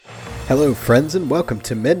Hello, friends, and welcome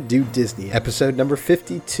to Men Do Disney, episode number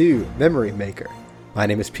 52, Memory Maker. My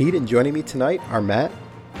name is Pete, and joining me tonight are Matt.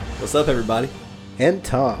 What's up, everybody? And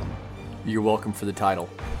Tom. You're welcome for the title.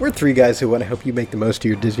 We're three guys who want to help you make the most of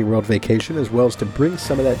your Disney World vacation, as well as to bring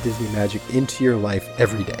some of that Disney magic into your life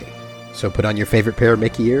every day. So put on your favorite pair of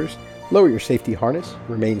Mickey ears, lower your safety harness,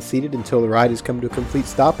 remain seated until the ride has come to a complete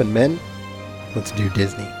stop, and men, let's do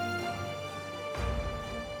Disney.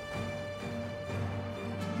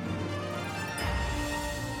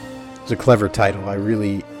 It's a clever title. I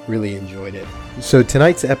really enjoyed it. So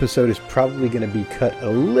tonight's episode is probably going to be cut a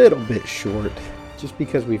little bit short, just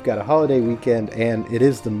because we've got a holiday weekend and it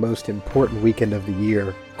is the most important weekend of the year.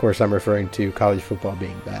 Of course, I'm referring to college football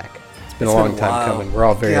being back. It's been a long time coming. We're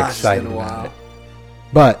all very excited about it.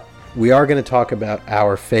 But we are going to talk about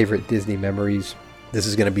our favorite Disney memories. This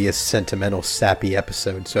is going to be a sentimental, sappy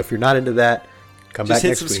episode. So if you're not into that, come back next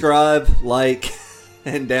week. Just hit subscribe, like,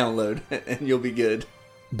 and download, and you'll be good.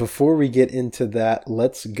 Before we get into that,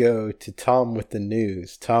 let's go to Tom with the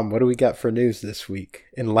news. Tom, what do we got for news this week?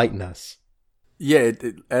 Enlighten us. Yeah,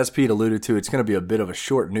 as Pete alluded to, it's going to be a bit of a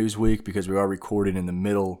short news week because we are recording in the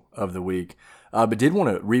middle of the week. But did want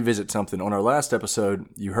to revisit something. On our last episode,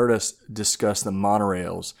 you heard us discuss the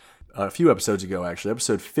monorails a few episodes ago, actually.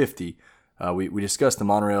 Episode 50, we discussed the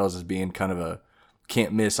monorails as being kind of a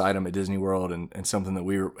can't-miss item at Disney World and something that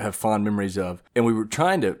we have fond memories of. And we were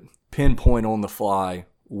trying to pinpoint on the fly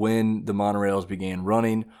when the monorails began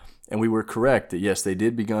running, and we were correct that yes, they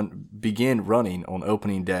did begin running on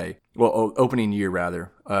opening day. Well, opening year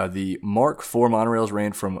rather. The Mark IV monorails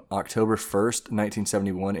ran from October 1st,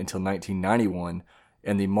 1971 until 1991,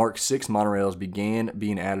 and the Mark VI monorails began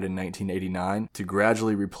being added in 1989 to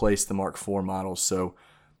gradually replace the Mark IV models. So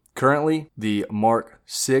currently, the Mark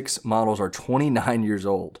VI models are 29 years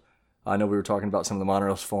old. I know we were talking about some of the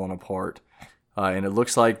monorails falling apart. And it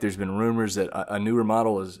looks like there's been rumors that a newer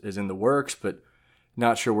model is in the works, but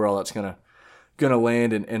not sure where all that's gonna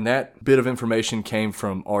land. And that bit of information came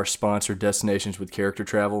from our sponsor, Destinations with Character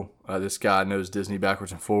Travel. This guy knows Disney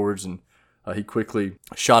backwards and forwards, and he quickly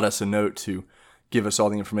shot us a note to give us all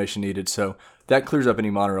the information needed. So that clears up any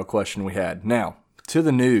monorail question we had. Now, to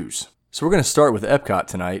the news. So we're going to start with Epcot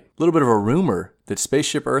tonight. A little bit of a rumor that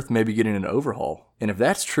Spaceship Earth may be getting an overhaul. And if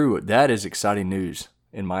that's true, that is exciting news,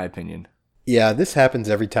 in my opinion. Yeah, this happens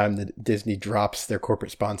every time that Disney drops their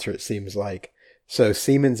corporate sponsor, it seems like. So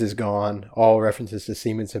Siemens is gone. All references to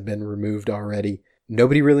Siemens have been removed already.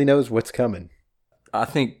 Nobody really knows what's coming. I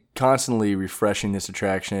think constantly refreshing this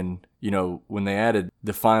attraction, when they added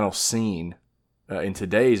the final scene in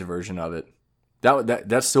today's version of it,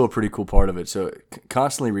 that's still a pretty cool part of it. So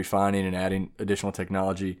constantly refining and adding additional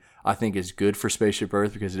technology, I think is good for Spaceship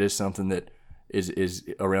Earth because it is something that is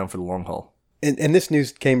around for the long haul. And this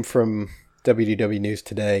news came from WDW News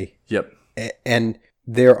Today. Yep. And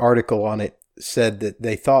their article on it said that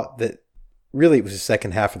they thought that really it was the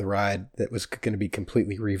second half of the ride that was going to be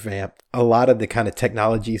completely revamped. A lot of the kind of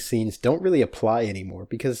technology scenes don't really apply anymore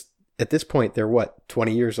because at this point they're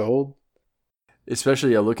 20 years old?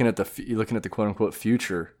 Especially looking at the quote unquote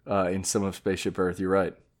future in some of Spaceship Earth, you're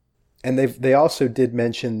right. And they also did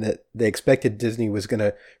mention that they expected Disney was going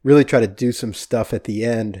to really try to do some stuff at the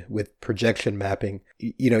end with projection mapping.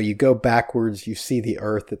 You go backwards, you see the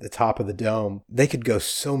Earth at the top of the dome. They could go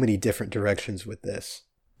so many different directions with this.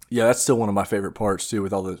 Yeah, that's still one of my favorite parts too,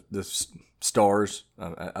 with all the stars.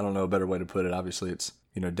 I don't know a better way to put it. Obviously, it's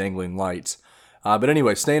dangling lights. But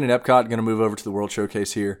anyway, staying in Epcot, going to move over to the World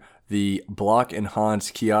Showcase here. The Block and Hans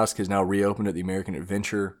kiosk has now reopened at the American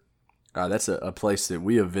Adventure. That's a place that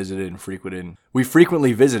we have visited and frequented. We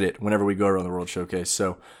frequently visit it whenever we go around the World Showcase.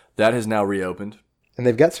 So that has now reopened. And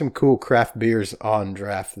they've got some cool craft beers on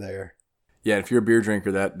draft there. Yeah, if you're a beer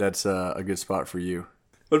drinker, that's a good spot for you.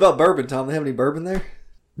 What about bourbon, Tom? They have any bourbon there?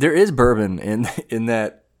 There is bourbon in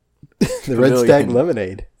that. The Red Stag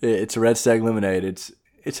Lemonade. It's a Red Stag Lemonade. It's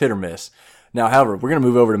hit or miss. Now, however, we're going to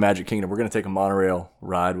move over to Magic Kingdom. We're going to take a monorail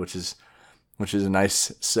ride, which is a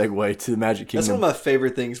nice segue to the Magic Kingdom. That's one of my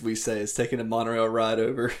favorite things we say is taking a monorail ride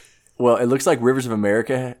over. Well, it looks like Rivers of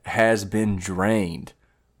America has been drained,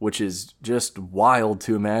 which is just wild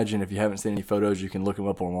to imagine. If you haven't seen any photos, you can look them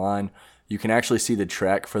up online. You can actually see the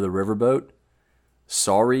track for the riverboat.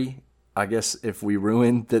 Sorry, I guess, if we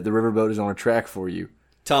ruined that the riverboat is on a track for you.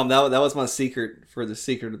 Tom, that was my secret for the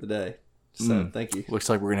secret of the day. So thank you. Looks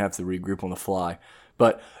like we're going to have to regroup on the fly.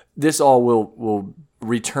 But this all will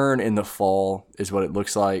return in the fall is what it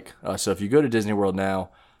looks like. So if you go to Disney World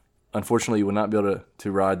now, unfortunately you will not be able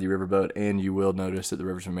to ride the riverboat, and you will notice that the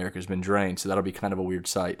Rivers of America has been drained. So that'll be kind of a weird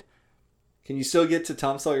sight. Can you still get to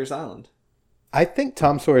Tom Sawyer's Island? I think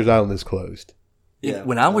Tom Sawyer's Island is closed. Yeah.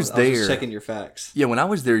 When I was I was there, just checking your facts. yeah, when I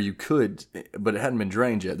was there, you could, but it hadn't been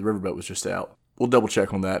drained yet. The riverboat was just out. We'll double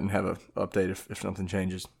check on that and have an update if something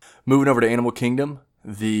changes. Moving over to Animal Kingdom,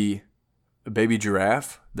 the baby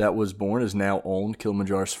giraffe that was born is now on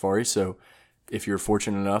Kilimanjaro Safari. So if you're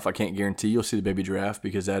fortunate enough, I can't guarantee you'll see the baby giraffe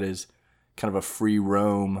because that is kind of a free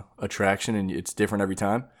roam attraction and it's different every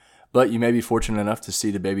time. But you may be fortunate enough to see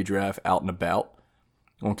the baby giraffe out and about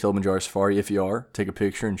on Kilimanjaro Safari. If you are, take a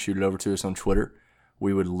picture and shoot it over to us on Twitter.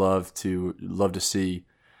 We would love to see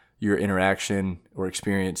your interaction or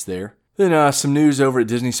experience there. Then some news over at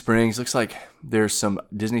Disney Springs. Looks like there's some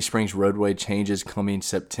Disney Springs roadway changes coming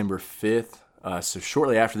September 5th. So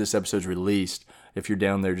shortly after this episode's released, if you're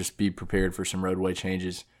down there, just be prepared for some roadway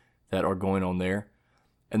changes that are going on there.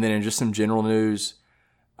 And then in just some general news,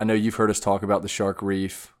 I know you've heard us talk about the Shark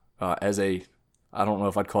Reef as I don't know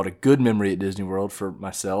if I'd call it a good memory at Disney World for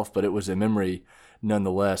myself, but it was a memory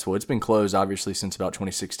nonetheless. Well, it's been closed obviously since about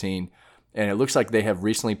 2016, and it looks like they have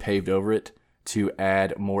recently paved over it to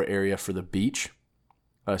add more area for the beach.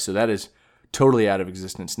 So that is totally out of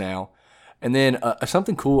existence now. And then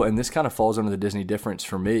something cool, and this kind of falls under the Disney difference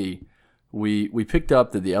for me, we picked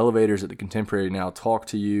up that the elevators at the Contemporary now talk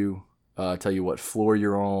to you, tell you what floor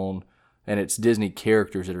you're on, and it's Disney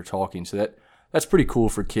characters that are talking. So that's pretty cool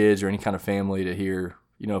for kids or any kind of family to hear,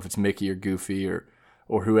 if it's Mickey or Goofy or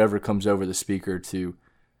whoever comes over the speaker to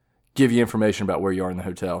give you information about where you are in the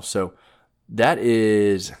hotel. So that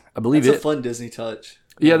is, I believe That's a fun Disney touch.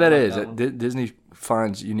 Yeah, that is. Disney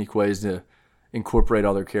finds unique ways to incorporate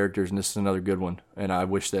all their characters, and this is another good one. And I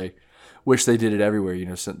wish they did it everywhere.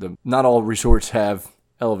 Not all resorts have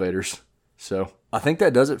elevators. So I think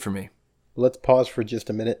that does it for me. Let's pause for just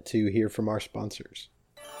a minute to hear from our sponsors.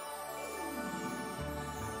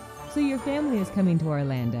 So your family is coming to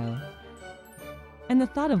Orlando, and the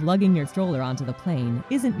thought of lugging your stroller onto the plane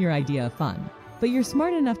isn't your idea of fun. But you're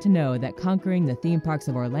smart enough to know that conquering the theme parks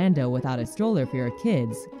of Orlando without a stroller for your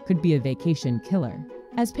kids could be a vacation killer.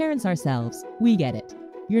 As parents ourselves, we get it.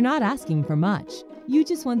 You're not asking for much. You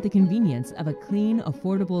just want the convenience of a clean,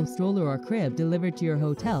 affordable stroller or crib delivered to your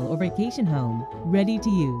hotel or vacation home, ready to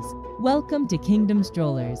use. Welcome to Kingdom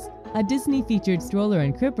Strollers, a Disney-featured stroller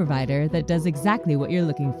and crib provider that does exactly what you're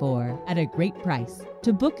looking for at a great price.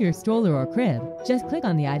 To book your stroller or crib, just click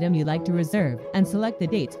on the item you'd like to reserve and select the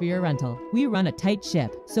dates for your rental. We run a tight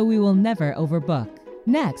ship, so we will never overbook.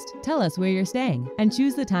 Next, tell us where you're staying and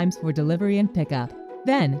choose the times for delivery and pickup.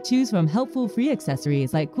 Then, choose from helpful free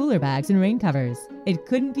accessories like cooler bags and rain covers. It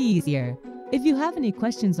couldn't be easier. If you have any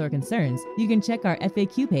questions or concerns, you can check our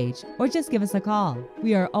FAQ page or just give us a call.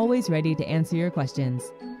 We are always ready to answer your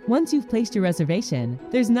questions. Once you've placed your reservation,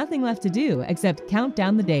 there's nothing left to do except count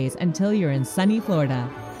down the days until you're in sunny Florida.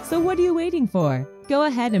 So what are you waiting for? Go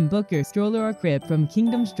ahead and book your stroller or crib from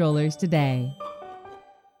Kingdom Strollers today.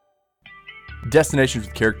 Destinations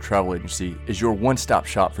with Character Travel Agency is your one-stop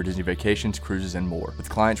shop for Disney vacations, cruises, and more, with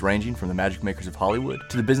clients ranging from the magic makers of Hollywood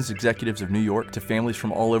to the business executives of New York to families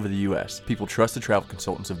from all over the U.S. People trust the travel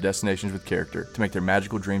consultants of Destinations with Character to make their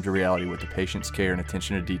magical dreams a reality with the patience, care, and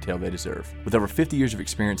attention to detail they deserve. With over 50 years of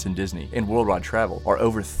experience in Disney and worldwide travel, are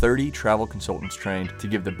over 30 travel consultants trained to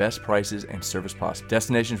give the best prices and service possible.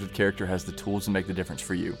 Destinations with Character has the tools to make the difference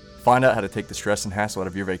for you. Find out how to take the stress and hassle out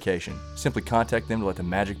of your vacation. Simply contact them to let the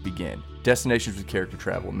magic begin. Destinations with Character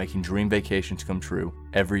Travel, making dream vacations come true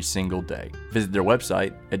every single day. Visit their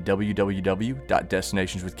website at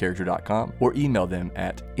www.destinationswithcharacter.com or email them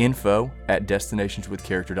at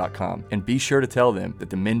info@destinationswithcharacter.com, and be sure to tell them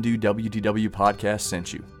that the Mendu WDW podcast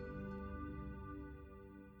sent you.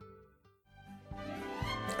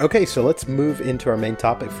 Okay, so let's move into our main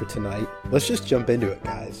topic for tonight. Let's just jump into it,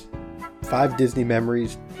 guys. 5 Disney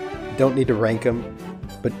memories. Don't need to rank them,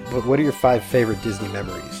 but what are your 5 favorite Disney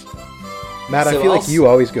memories? Matt, I feel like you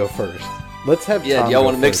always go first. Let's have Tom do y'all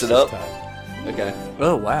want to mix it up? Okay.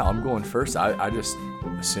 Oh, wow, I'm going first. I just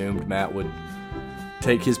assumed Matt would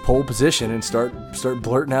take his pole position and start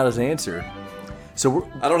blurting out his answer. So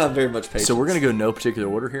I don't have very much patience. So we're going to go no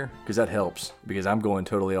particular order here, because that helps, because I'm going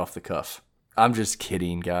totally off the cuff. I'm just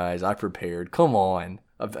kidding, guys. I prepared. Come on.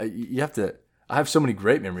 I have so many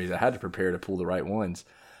great memories. I had to prepare to pull the right ones.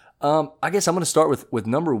 I guess I'm going to start with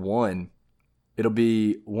number 1. It'll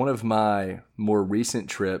be one of my more recent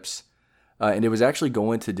trips, and it was actually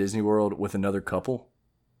going to Disney World with another couple.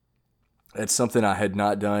 It's something I had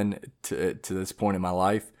not done to this point in my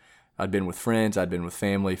life. I'd been with friends, I'd been with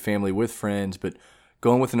family with friends, but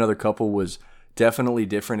going with another couple was definitely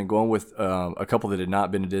different, and going with a couple that had not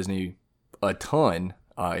been to Disney a ton,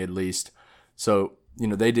 at least. So,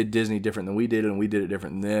 they did Disney different than we did, and we did it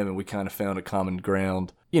different than them, and we kind of found a common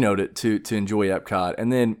ground, to enjoy Epcot.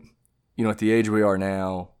 And then, at the age we are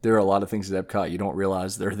now, there are a lot of things at Epcot you don't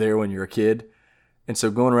realize they're there when you're a kid. And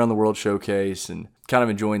so going around the World Showcase and kind of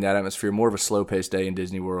enjoying that atmosphere, more of a slow-paced day in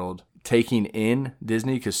Disney World, taking in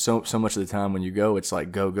Disney, because so much of the time when you go, it's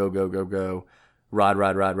like go, go, go, go, go, ride,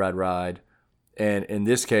 ride, ride, ride, ride. And in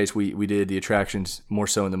this case, we did the attractions more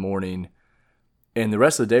so in the morning. And the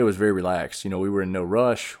rest of the day was very relaxed. We were in no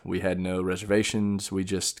rush. We had no reservations. We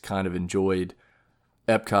just kind of enjoyed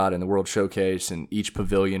Epcot and the World Showcase and each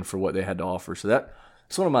pavilion for what they had to offer. So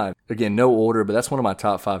that's one of my, again, no order, but that's one of my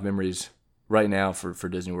top 5 memories right now for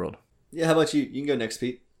Disney World. Yeah, how about you? You can go next,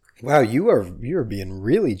 Pete. Wow, you are being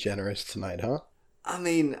really generous tonight, huh? I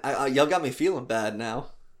mean, y'all got me feeling bad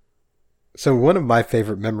now. So one of my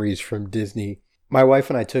favorite memories from Disney, my wife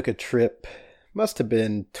and I took a trip, must have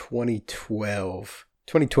been 2012,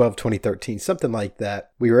 2013, something like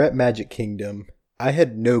that. We were at Magic Kingdom. I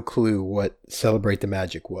had no clue what Celebrate the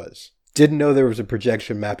Magic was. Didn't know there was a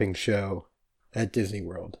projection mapping show at Disney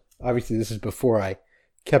World. Obviously, this is before I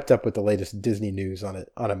kept up with the latest Disney news on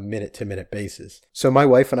a minute-to-minute basis. So my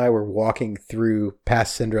wife and I were walking through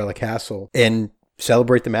past Cinderella Castle, and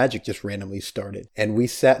Celebrate the Magic just randomly started. And we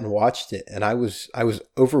sat and watched it, and I was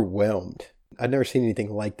overwhelmed. I'd never seen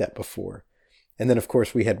anything like that before. And then, of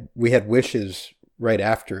course, we had Wishes right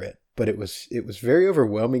after it. But it was very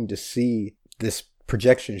overwhelming to see this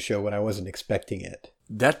projection show when I wasn't expecting it.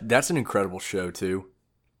 That's an incredible show, too.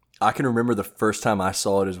 I can remember the first time I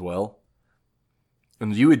saw it as well.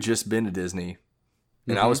 And you had just been to Disney,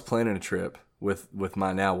 and I was planning a trip with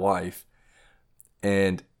my now wife,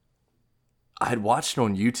 and I had watched it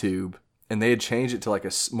on YouTube, and they had changed it to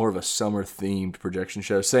like more of a summer-themed projection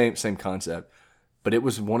show. Same concept, but it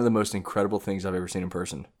was one of the most incredible things I've ever seen in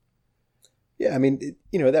person. Yeah, I mean,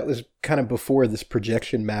 that was kind of before this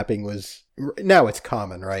projection mapping was, now it's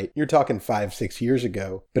common, right? You're talking 5-6 years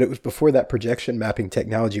ago, but it was before that projection mapping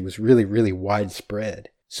technology was really, really widespread.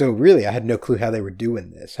 So really, I had no clue how they were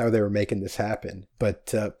doing this, how they were making this happen,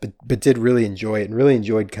 but did really enjoy it and really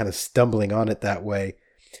enjoyed kind of stumbling on it that way.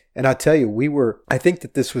 And I'll tell you, I think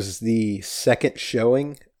that this was the second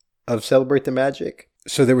showing of Celebrate the Magic.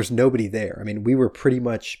 So there was nobody there. I mean, we were pretty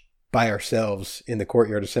much by ourselves in the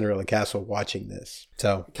courtyard of Cinderella Castle watching this.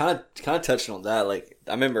 So kind of touching on that, like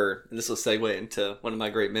I remember, and this will segue into one of my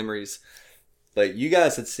great memories, but you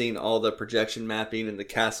guys had seen all the projection mapping and the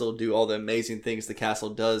castle do all the amazing things the castle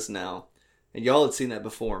does now. And y'all had seen that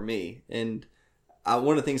before me. And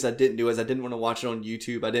one of the things I didn't do is I didn't want to watch it on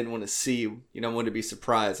YouTube. I didn't want to see, I wanted to be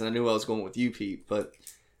surprised. And I knew I was going with you, Pete. But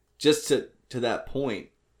just to that point,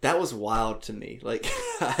 that was wild to me. Like,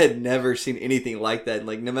 I had never seen anything like that.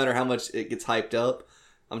 Like, no matter how much it gets hyped up,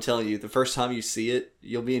 I'm telling you, the first time you see it,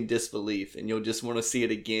 you'll be in disbelief. And you'll just want to see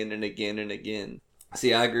it again and again and again.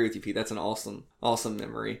 See, I agree with you, Pete. That's an awesome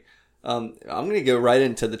memory. I'm going to go right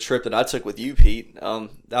into the trip that I took with you, Pete.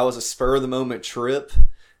 That was a spur-of-the-moment trip.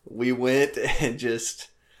 We went and just,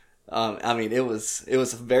 it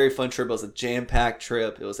was a very fun trip. It was a jam-packed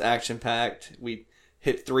trip. It was action-packed. We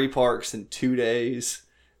hit 3 parks in 2 days,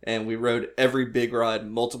 and we rode every big ride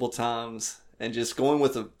multiple times. And just going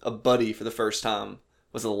with a buddy for the first time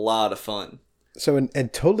was a lot of fun. So,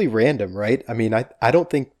 and totally random, right? I mean, I don't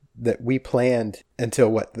think that we planned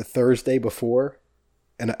until the Thursday before,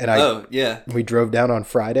 we drove down on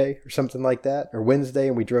Friday or something like that, or Wednesday,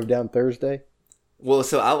 and we drove down Thursday. Well,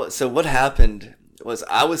 so what happened was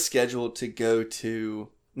I was scheduled to go to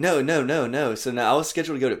no. So now I was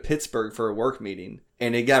scheduled to go to Pittsburgh for a work meeting,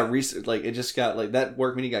 and it got that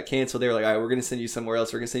work meeting got canceled. They were like, all right, we're gonna send you somewhere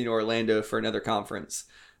else. We're gonna send you to Orlando for another conference.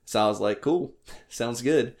 So I was like, cool, sounds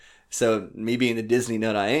good. So me being the Disney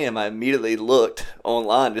nut I am, I immediately looked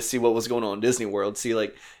online to see what was going on in Disney World, see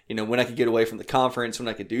when I could get away from the conference, when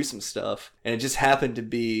I could do some stuff. And it just happened to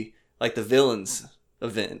be like the Villains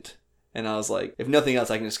event. And I was like, if nothing else,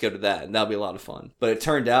 I can just go to that, and that'll be a lot of fun. But it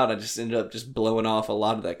turned out I just ended up just blowing off a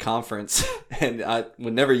lot of that conference. And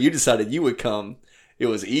whenever you decided you would come, it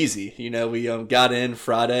was easy. We got in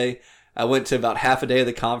Friday. I went to about half a day of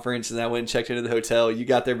the conference, and then I went and checked into the hotel. You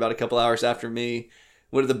got there about a couple hours after me.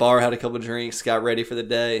 Went to the bar, had a couple of drinks, got ready for the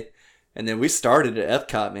day. And then we started at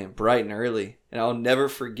Epcot, man, bright and early. And I'll never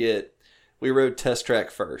forget, we rode Test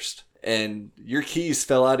Track first. And your keys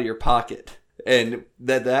fell out of your pocket. And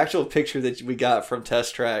the actual picture that we got from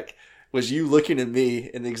Test Track was you looking at me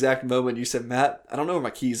in the exact moment you said, Matt, I don't know where my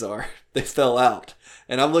keys are. They fell out.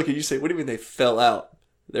 And I'm looking at you say, what do you mean they fell out?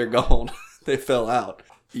 They're gone. They fell out.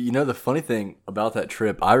 The funny thing about that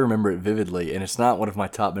trip, I remember it vividly, and it's not one of my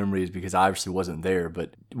top memories because I obviously wasn't there,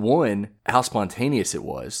 but one, how spontaneous it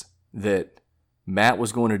was that Matt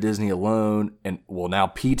was going to Disney alone, and now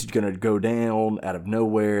Pete's going to go down out of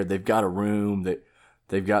nowhere. They've got a room that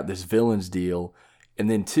they've got this villains deal. And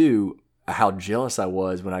then 2, how jealous I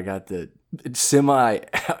was when I got the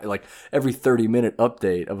like every 30-minute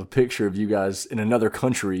update of a picture of you guys in another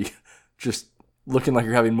country just looking like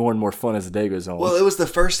you're having more and more fun as the day goes on. Well, it was the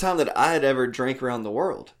first time that I had ever drank around the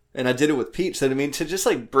world. And I did it with Pete. So, I mean, to just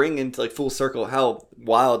like bring into like full circle how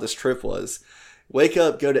wild this trip was. Wake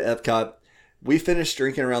up, go to Epcot. We finished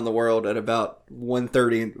drinking around the world at about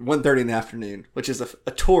 1:30 in the afternoon, which is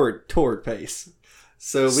a torrid pace.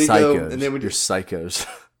 So we go, and then You're psychos.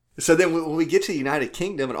 So then when we get to the United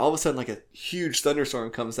Kingdom, and all of a sudden like a huge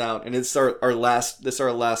thunderstorm comes out, and it's our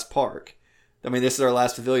last park. I mean, this is our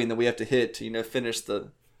last pavilion that we have to hit to, finish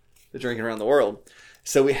the drinking around the world.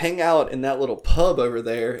 So we hang out in that little pub over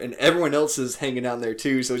there, and everyone else is hanging out there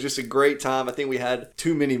too. So it was just a great time. I think we had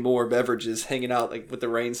too many more beverages hanging out like with the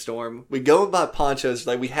rainstorm. We go and buy ponchos.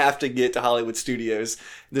 Like, we have to get to Hollywood Studios.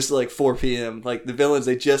 This is like 4 p.m. Like, the villains,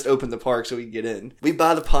 they just opened the park so we can get in. We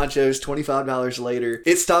buy the ponchos, $25 later.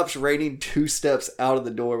 It stops raining 2 steps out of the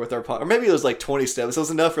door with our ponchos. Or maybe it was like 20 steps. It was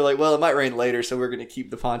enough for like, well, it might rain later, so we're going to keep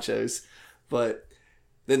the ponchos. But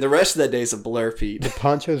then the rest of that day is a blur, Pete. The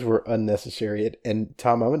ponchos were unnecessary. And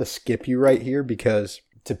Tom, I'm going to skip you right here because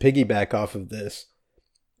to piggyback off of this,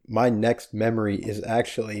 my next memory is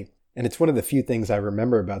actually, and it's one of the few things I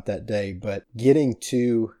remember about that day, but getting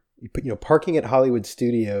to, parking at Hollywood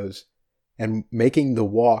Studios and making the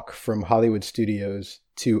walk from Hollywood Studios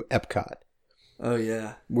to Epcot. Oh,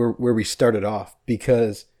 yeah. Where we started off,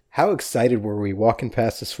 because how excited were we walking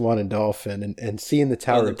past the Swan and Dolphin and seeing the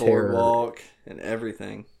Tower of Terror. Boardwalk and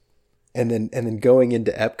everything. And then going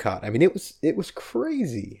into Epcot. I mean, it was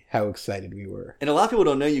crazy how excited we were. And a lot of people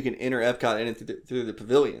don't know you can enter Epcot in through the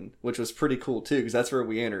pavilion, which was pretty cool too, because that's where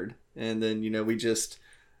we entered. And then we just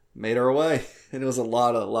made our way, and it was a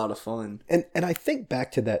lot of fun. And I think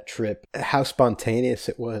back to that trip, how spontaneous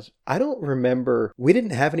it was. I don't remember. We didn't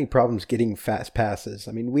have any problems getting fast passes.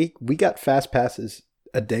 I mean, we got fast passes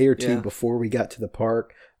a day or two before we got to the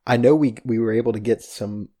park. I know we were able to get a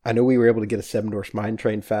Seven Dwarfs Mine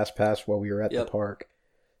Train fast pass while we were at the park.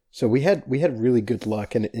 So we had really good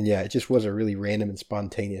luck, and yeah, it just was a really random and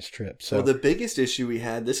spontaneous trip. So, well, the biggest issue we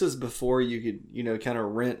had, this was before you could kind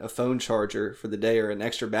of rent a phone charger for the day or an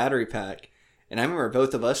extra battery pack. And I remember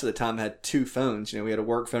both of us at the time had 2 phones. We had a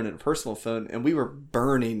work phone and a personal phone, and we were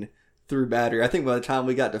burning through battery. I think by the time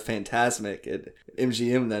we got to Fantasmic at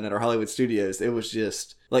MGM then at our Hollywood Studios, it was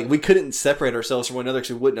just like we couldn't separate ourselves from one another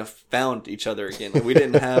because we wouldn't have found each other again. Like, we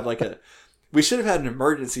didn't have we should have had an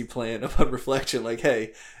emergency plan upon reflection. Like,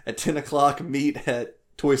 hey, at 10 o'clock meet at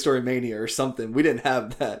Toy Story Mania or something. We didn't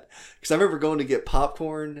have that, because I remember going to get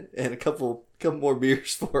popcorn and a couple more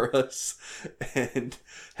beers for us and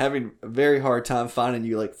having a very hard time finding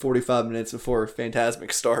you like 45 minutes before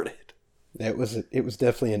Fantasmic started. It was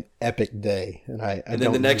definitely an epic day, and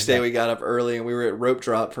then the next day we got up early and we were at Rope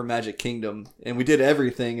Drop for Magic Kingdom, and we did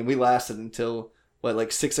everything, and we lasted until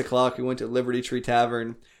 6 o'clock. We went to Liberty Tree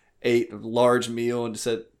Tavern, ate a large meal, and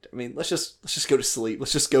said, let's just go to sleep.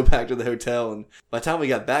 Let's just go back to the hotel. And by the time we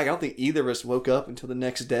got back, I don't think either of us woke up until the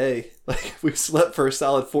next day. Like, we slept for a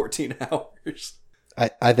solid 14 hours.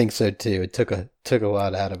 I think so too. It took a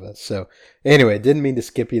lot out of us. So anyway, didn't mean to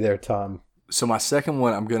skip you there, Tom. So my second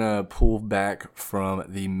one, I'm going to pull back from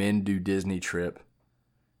the Men Do Disney trip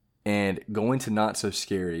and going to Not So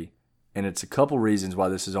Scary. And it's a couple reasons why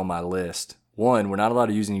this is on my list. One, we're not allowed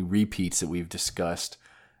to use any repeats that we've discussed.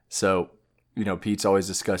 So, Pete's always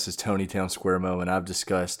discusses Tony Town Square Mo, and I've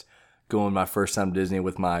discussed going my first time to Disney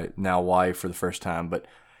with my now wife for the first time. But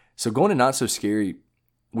so going to Not So Scary,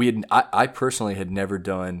 I personally had never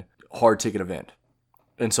done a hard ticket event.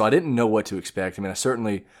 And so I didn't know what to expect. I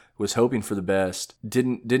certainly was hoping for the best.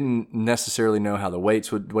 Didn't necessarily know how the wait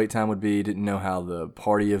time would be. Didn't know how the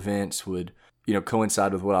party events would,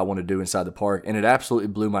 coincide with what I want to do inside the park. And it absolutely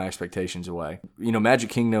blew my expectations away.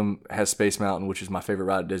 Magic Kingdom has Space Mountain, which is my favorite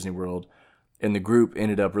ride at Disney World. And the group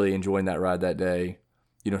ended up really enjoying that ride that day.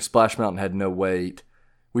 Splash Mountain had no wait.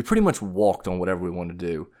 We pretty much walked on whatever we wanted to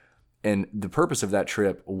do. And the purpose of that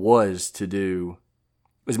trip was to do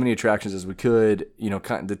as many attractions as we could.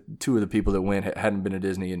 Kind of the 2 of the people that went hadn't been to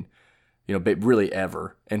Disney in, really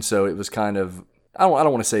ever. And so it was kind of, I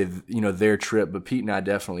don't want to say, their trip, but Pete and I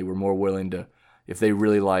definitely were more willing to, if they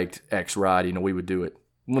really liked X ride, we would do it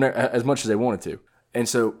as much as they wanted to. And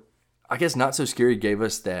so I guess Not So Scary gave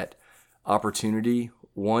us that opportunity,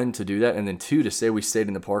 1, to do that, and then 2, to say we stayed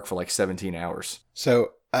in the park for like 17 hours.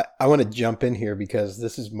 So I want to jump in here because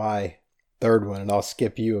this is my third one, and I'll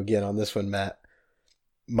skip you again on this one, Matt.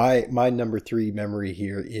 My number 3 memory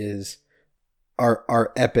here is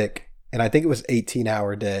our epic, and I think it was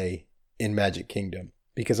 18-hour day in Magic Kingdom,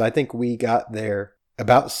 because I think we got there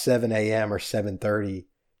about 7 a.m. or 7:30,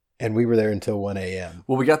 and we were there until 1 a.m.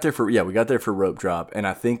 Well, we got there for rope drop, and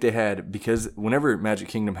I think they had, because whenever Magic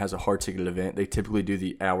Kingdom has a hard ticket event, they typically do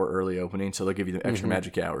the hour early opening, so they'll give you the extra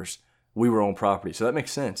magic hours. We were on property, so that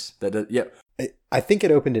makes sense. I think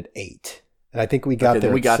it opened at 8, and I think we got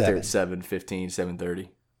there. We got 7. there at 7:15, 7:30.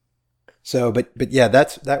 So, but yeah,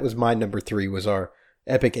 that was my number 3, was our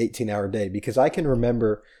epic 18-hour day, because I can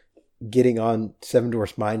remember getting on Seven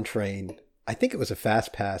Dwarfs Mine Train. I think it was a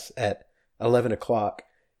fast pass at 11 o'clock,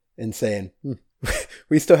 and saying,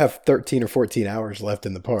 we still have 13 or 14 hours left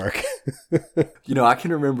in the park. I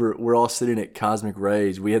can remember we're all sitting at Cosmic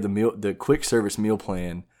Rays. We had the quick service meal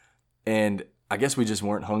plan, and I guess we just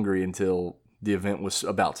weren't hungry until the event was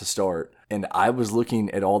about to start. And I was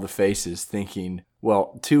looking at all the faces thinking,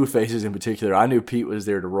 well, 2 faces in particular. I knew Pete was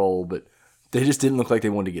there to roll, but they just didn't look like they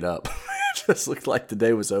wanted to get up. It just looked like the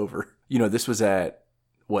day was over. This was at,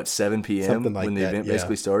 7 p.m. when the event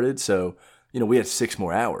basically started. So, we had 6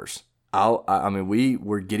 more hours. We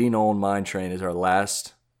were getting on Mine Train as our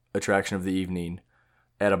last attraction of the evening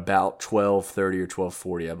at about 12:30 or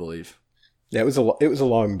 12:40, I believe. Yeah, it was a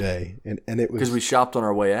long day, and it was because we shopped on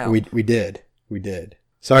our way out. We did.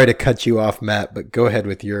 Sorry to cut you off, Matt, but go ahead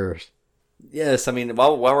with yours. Yes,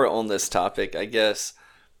 while we're on this topic, I guess,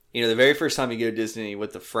 the very first time you go to Disney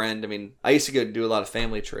with a friend, I used to go do a lot of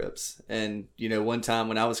family trips. And, one time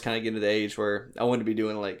when I was kind of getting to the age where I wanted to be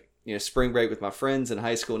doing spring break with my friends in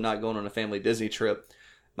high school, not going on a family Disney trip,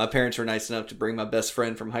 my parents were nice enough to bring my best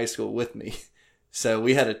friend from high school with me. So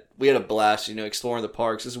we had a blast, exploring the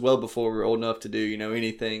parks. This is well before we were old enough to do,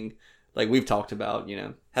 anything like we've talked about,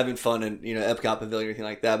 having fun in, Epcot Pavilion or anything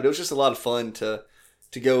like that. But it was just a lot of fun to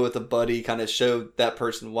go with a buddy, kind of show that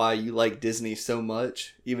person why you like Disney so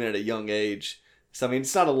much, even at a young age. So,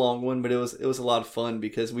 it's not a long one, but it was a lot of fun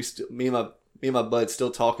because me and my bud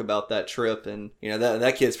still talk about that trip, and,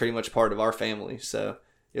 that kid's pretty much part of our family. So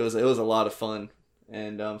it was a lot of fun.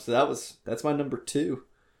 And, so that's my number 2.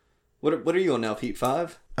 What are you on now, Pete?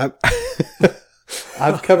 5?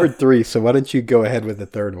 I've covered 3, so why don't you go ahead with the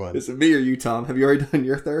third one? Is it me or you, Tom? Have you already done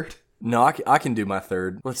your third? No, I can do my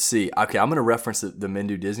third. Let's see. Okay, I'm going to reference the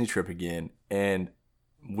Mendu Disney trip again, and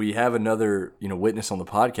we have another witness on the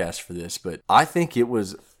podcast for this, but I think it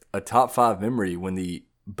was a top 5 memory when the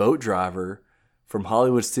boat driver from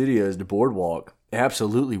Hollywood Studios to Boardwalk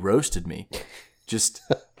absolutely roasted me. Just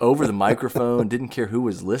over the microphone, didn't care who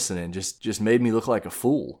was listening, just made me look like a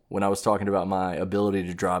fool when I was talking about my ability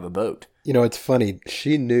to drive a boat. It's funny.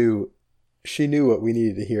 She knew what we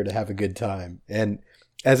needed to hear to have a good time. And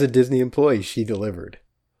as a Disney employee, she delivered.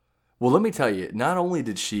 Well, let me tell you, not only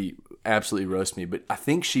did she absolutely roast me, but I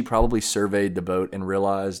think she probably surveyed the boat and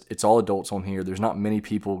realized it's all adults on here. There's not many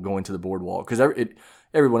people going to the boardwalk because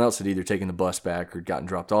everyone else had either taken the bus back or gotten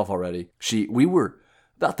dropped off already. We were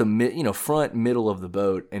about the front middle of the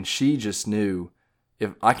boat, and she just knew,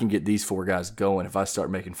 if I can get these 4 guys going, if I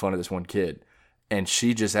start making fun of this one kid. And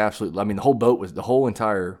she just absolutely, the whole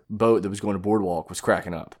entire boat that was going to Boardwalk was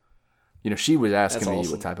cracking up. She was asking me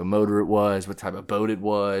what type of motor it was, what type of boat it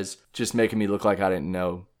was, just making me look like I didn't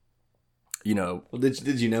know. Well,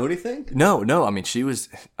 did you know anything? No. She was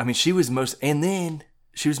the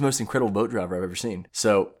most incredible boat driver I've ever seen.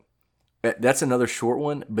 So that's another short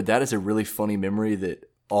one, but that is a really funny memory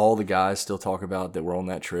that all the guys still talk about that were on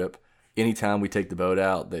that trip. Anytime we take the boat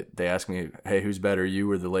out, that they ask me, hey, who's better,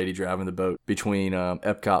 you or the lady driving the boat between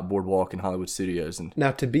Epcot, Boardwalk, and Hollywood Studios? And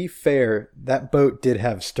now, to be fair, that boat did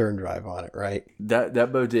have stern drive on it, right?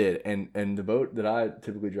 That boat did, and the boat that I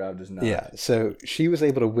typically drive does not. Yeah, so she was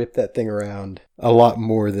able to whip that thing around a lot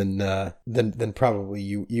more than probably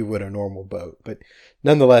you would a normal boat, but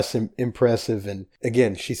nonetheless impressive. And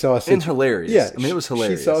again, she saw a and hilarious. Yeah, it was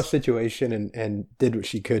hilarious. She saw a situation and did what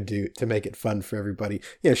she could do to make it fun for everybody.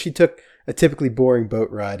 She took a typically boring boat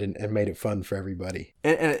ride and made it fun for everybody.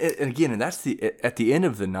 And again, that's at the end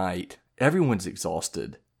of the night, everyone's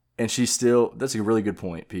exhausted, and that's a really good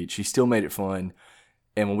point, Pete. She still made it fun.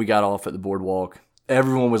 And when we got off at the boardwalk,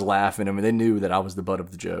 everyone was laughing. They knew that I was the butt of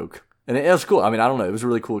the joke. And it was cool. I don't know. It was a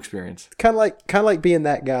really cool experience. Kind of like being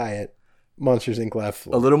that guy at Monsters, Inc. Laugh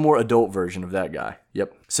Floor. A little more adult version of that guy.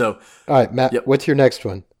 Yep. So, all right, Matt, What's your next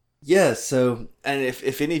one? Yeah, so, and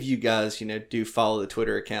if any of you guys, do follow the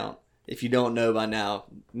Twitter account, if you don't know by now,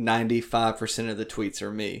 95% of the tweets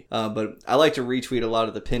are me. But I like to retweet a lot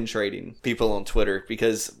of the pin trading people on Twitter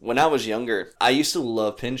because when I was younger, I used to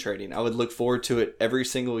love pin trading. I would look forward to it every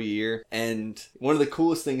single year. And one of the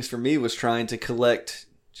coolest things for me was trying to collect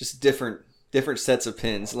just different sets of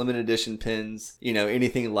pins, limited edition pins,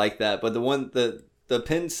 anything like that. But the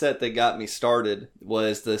pin set that got me started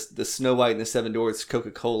was the Snow White and the Seven Dwarfs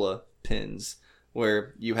Coca-Cola pins.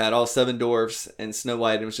 where you had all 7 dwarfs and Snow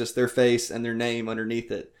White, and it was just their face and their name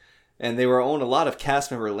underneath it. And they were on a lot of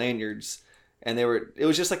cast member lanyards, and it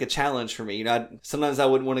was just like a challenge for me. You know, sometimes I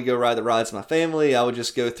wouldn't want to go ride the rides with my family. I would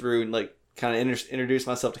just go through and like kind of introduce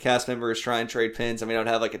myself to cast members, try and trade pins. I mean, I would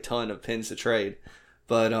have like a ton of pins to trade.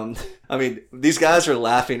 But, I mean, these guys are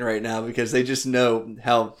laughing right now because they just know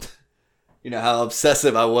how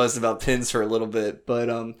obsessive I was about pins for a little bit.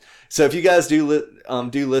 But, so if you guys do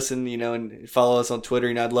listen, you know, and follow us on Twitter,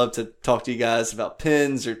 you know, I'd love to talk to you guys about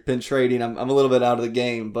pins or pin trading. I'm a little bit out of the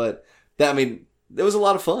game, but it was a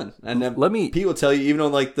lot of fun. And Pete will tell you, even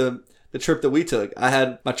on like the trip that we took, I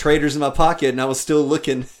had my traders in my pocket and I was still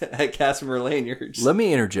looking at cast member lanyards. Let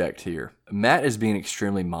me interject here. Matt is being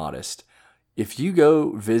extremely modest. If you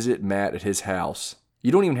go visit Matt at his house,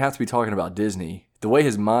 you don't even have to be talking about Disney. The way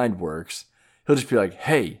his mind works, he'll just be like,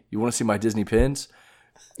 "Hey, you want to see my Disney pins?"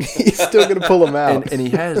 He's still gonna pull them out, and he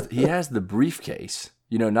has the briefcase.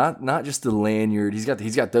 You know, not just the lanyard. He's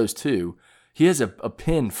got those too. He has a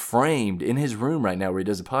pin framed in his room right now where he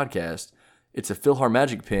does a podcast. It's a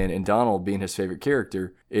PhilharMagic pin, and Donald, being his favorite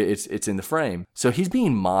character, it's in the frame. So he's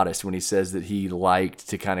being modest when he says that he liked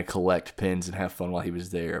to kind of collect pins and have fun while he was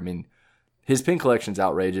there. I mean, his pin collection's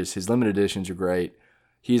outrageous. His limited editions are great.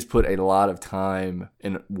 He's put a lot of time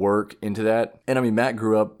and work into that. And I mean, Matt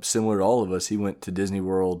grew up similar to all of us. He went to Disney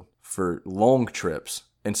World for long trips.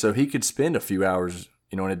 And so he could spend a few hours,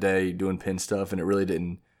 you know, in a day doing pin stuff, and it really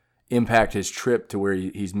didn't impact his trip to where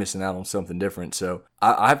he's missing out on something different. So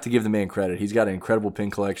I have to give the man credit. He's got an incredible pin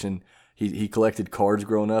collection. He collected cards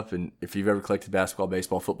growing up, and if you've ever collected basketball,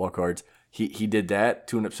 baseball, football cards, he did that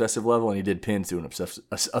to an obsessive level, and he did pins to an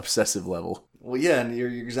obsessive level. Well, yeah, and you're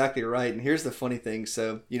exactly right. And here's the funny thing.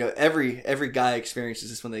 So, you know, every guy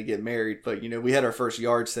experiences this when they get married. But, you know, we had our first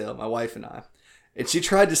yard sale, my wife and I. And she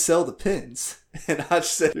tried to sell the pins. And I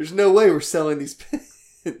just said, there's no way we're selling these pins.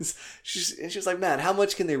 She's like, "Man, how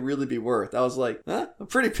much can they really be worth?" I was like, "Huh? A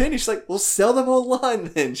pretty penny." She's like, "Well, sell them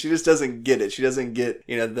online then." She just doesn't get it. She doesn't get,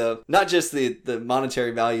 you know, not just the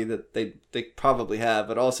monetary value that they probably have,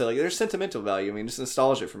 but also like there's sentimental value. I mean, it's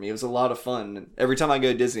nostalgia for me. It was a lot of fun. And every time I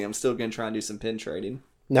go to Disney, I'm still going to try and do some pin trading.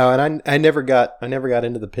 No, and I never got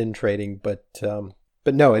into the pin trading, but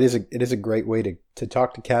no, it is a great way to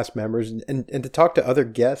talk to cast members and to talk to other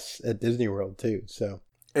guests at Disney World too. So.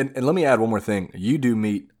 And let me add one more thing. You do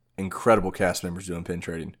meet incredible cast members doing pin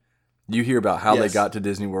trading. You hear about how they got to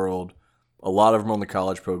Disney World. A lot of them on the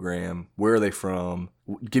college program. Where are they from?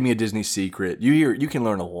 Give me a Disney secret. You can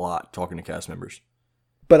learn a lot talking to cast members.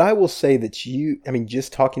 But I will say that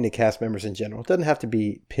just talking to cast members in general, it doesn't have to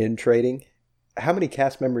be pin trading. How many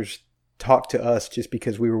cast members talked to us just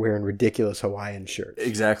because we were wearing ridiculous Hawaiian shirts?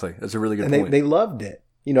 Exactly. That's a really good point. And they loved it.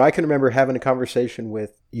 You know, I can remember having a conversation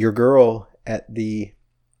with your girl at the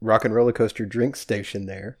Rock and Roller Coaster drink station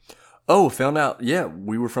there. Oh, found out. Yeah,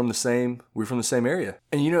 we were from the same area.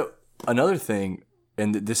 And you know, another thing,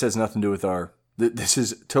 and this has nothing to do with this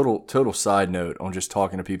is total side note on just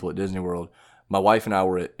talking to people at Disney World. My wife and I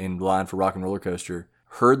were in line for Rock and Roller Coaster,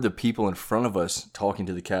 heard the people in front of us talking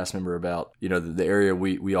to the cast member about, you know, the area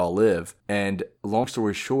we all live. And long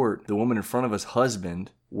story short, the woman in front of us' husband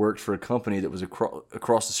worked for a company that was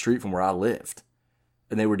across the street from where I lived.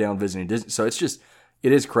 And they were down visiting Disney. So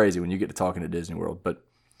it is crazy when you get to talking at Disney World, but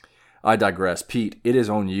I digress. Pete, it is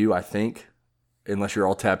on you, I think, unless you're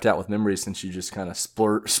all tapped out with memories since you just kind of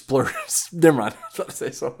splur. Never mind. I was about to say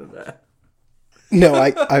something bad. No,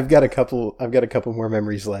 I've got a couple more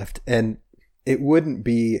memories left, and it wouldn't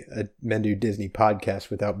be a Men Do Disney podcast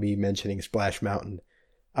without me mentioning Splash Mountain.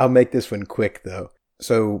 I'll make this one quick though.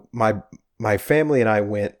 So my family and I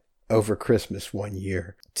went over Christmas one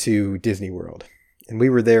year to Disney World. And we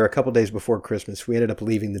were there a couple days before Christmas. We ended up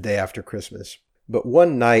leaving the day after Christmas. But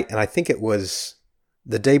one night, and I think it was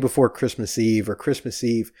the day before Christmas Eve or Christmas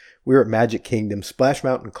Eve, we were at Magic Kingdom. Splash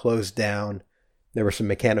Mountain closed down. There were some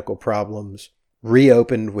mechanical problems.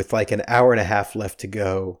 Reopened with like an hour and a half left to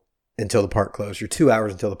go until the park closed, or 2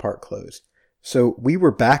 hours until the park closed. So we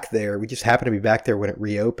were back there. We just happened to be back there when it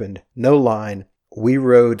reopened. No line. We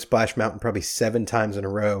rode Splash Mountain probably 7 times in a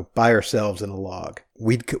row by ourselves in a log.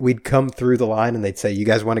 We'd come through the line and they'd say, "You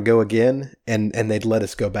guys want to go again?" And they'd let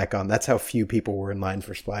us go back on. That's how few people were in line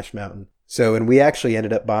for Splash Mountain. So, and we actually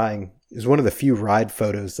ended up buying, it was one of the few ride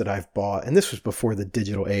photos that I've bought. And this was before the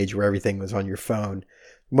digital age where everything was on your phone.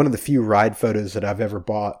 One of the few ride photos that I've ever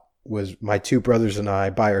bought was my 2 brothers and I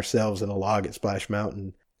by ourselves in a log at Splash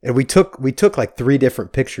Mountain. And we took like 3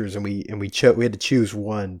 different pictures, and we had to choose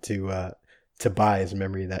one to buy as a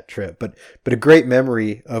memory of that trip. But a great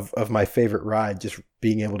memory of my favorite ride, just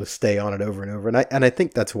being able to stay on it over and over. And I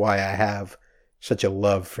think that's why I have such a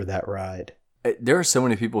love for that ride. There are so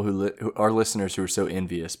many people who are listeners who are so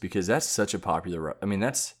envious because that's such a popular. I mean,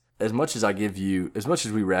 that's as much as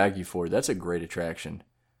we rag you for, that's a great attraction,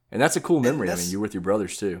 and that's a cool memory. I mean, you're with your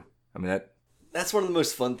brothers too. I mean that's one of the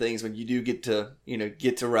most fun things when you do get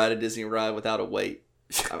to ride a Disney ride without a wait.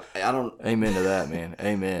 I don't. Amen to that, man.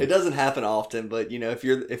 Amen. It doesn't happen often, but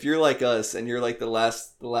if you're like us and you're like the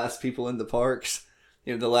last people in the parks,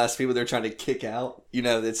 the last people they're trying to kick out,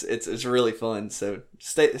 it's really fun. So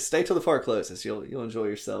stay till the park closes. You'll enjoy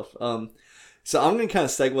yourself. So I'm gonna kind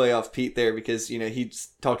of segue off Pete there because he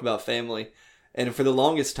talked about family, and for the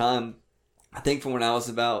longest time, I think from when I was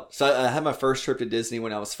I had my first trip to Disney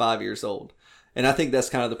when I was 5 years old. And I think that's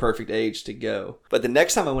kind of the perfect age to go. But the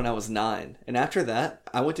next time I went, I was 9. And after that,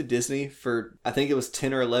 I went to Disney for, I think it was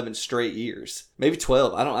 10 or 11 straight years. Maybe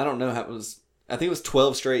 12. I don't know how it was. I think it was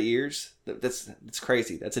 12 straight years. That's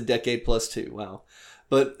crazy. That's a decade plus 2. Wow.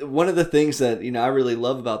 But one of the things that, I really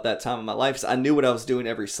love about that time of my life is I knew what I was doing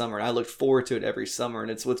every summer. And I looked forward to it every summer. And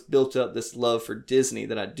it's what's built up this love for Disney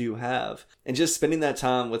that I do have. And just spending that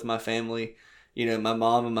time with my family, my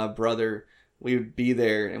mom and my brother, we would be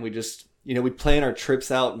there and we just... we'd plan our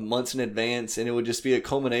trips out months in advance, and it would just be a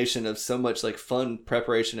culmination of so much like fun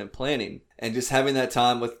preparation and planning, and just having that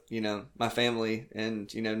time with my family,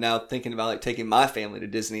 and now thinking about like taking my family to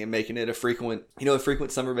Disney and making it a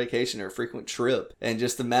frequent summer vacation or a frequent trip, and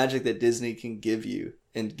just the magic that Disney can give you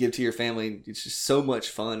and give to your family. It's just so much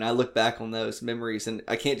fun. I look back on those memories, and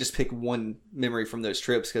I can't just pick one memory from those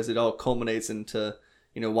trips because it all culminates into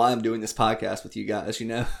why I'm doing this podcast with you guys.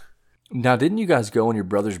 Now, didn't you guys go on your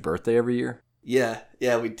brother's birthday every year? Yeah,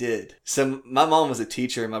 we did. So my mom was a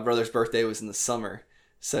teacher, and my brother's birthday was in the summer.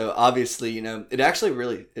 So obviously,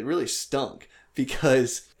 it really stunk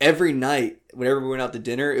because every night, whenever we went out to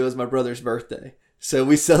dinner, it was my brother's birthday. So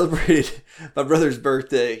we celebrated my brother's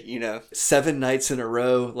birthday, 7 nights in a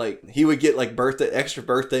row. Like he would get like extra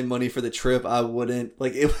birthday money for the trip. I wouldn't.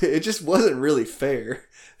 Like it just wasn't really fair.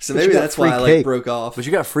 So maybe that's why I broke off. But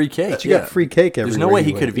you got free cake. You got free cake every. There's no way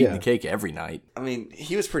he could have eaten the cake every night. I mean,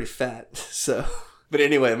 he was pretty fat. So, but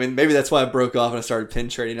anyway, I mean, maybe that's why I broke off and I started pin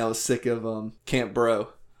trading. I was sick of Camp Bro.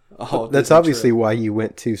 That's obviously why you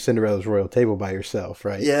went to Cinderella's Royal Table by yourself,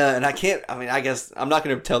 right? Yeah, and I guess I'm not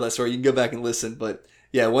going to tell that story. You can go back and listen. But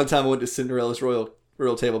yeah, one time I went to Cinderella's Royal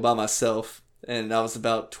Table by myself, and I was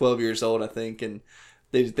about 12 years old, I think, and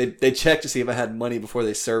they checked to see if I had money before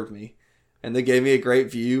they served me. And they gave me a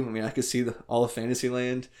great view. I mean, I could see all of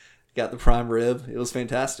Fantasyland. Got the prime rib. It was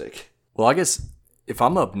fantastic. Well, I guess if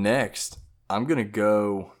I'm up next, I'm going to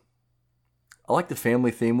go... I like the family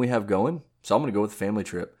theme we have going, so I'm going to go with the family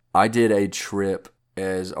trip. I did a trip,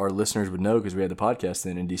 as our listeners would know because we had the podcast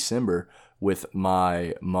then in December, with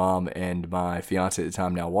my mom and my fiance at the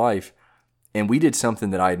time, now wife. And we did something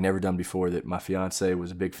that I had never done before that my fiance was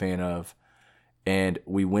a big fan of. And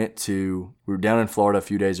we were down in Florida a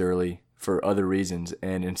few days early for other reasons.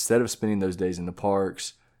 And instead of spending those days in the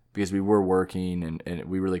parks, because we were working and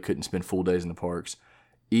we really couldn't spend full days in the parks,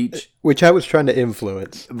 which I was trying to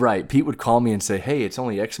influence. Right. Pete would call me and say, hey, it's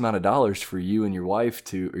only X amount of dollars for you and your wife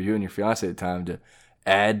or you and your fiance at the time to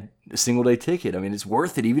add a single day ticket. I mean, it's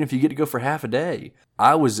worth it even if you get to go for half a day.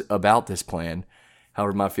 I was about this plan.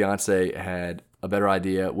 However, my fiance had a better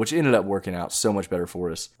idea, which ended up working out so much better for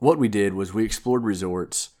us. What we did was we explored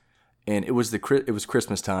resorts, and it was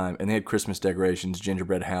Christmas time, and they had Christmas decorations,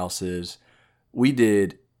 gingerbread houses. We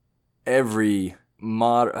did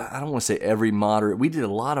I don't want to say every moderate. We did a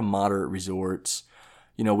lot of moderate resorts.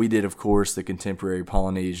 We did, of course, the Contemporary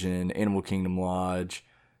Polynesian, Animal Kingdom Lodge,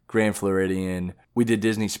 Grand Floridian. We did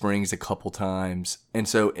Disney Springs a couple times. And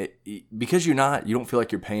so because you don't feel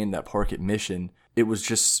like you're paying that park admission, it was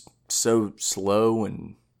just so slow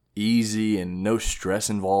and easy and no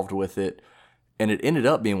stress involved with it. And it ended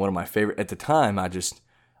up being one of my favorite. At the time,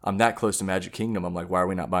 I'm that close to Magic Kingdom. I'm like, why are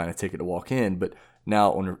we not buying a ticket to walk in? But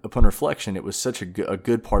now, upon reflection, it was such a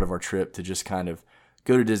good part of our trip to just kind of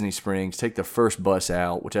go to Disney Springs, take the first bus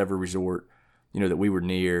out, whichever resort, that we were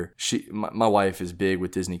near. My wife is big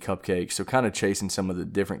with Disney cupcakes, so kind of chasing some of the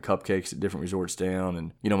different cupcakes at different resorts down.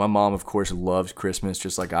 And, my mom, of course, loves Christmas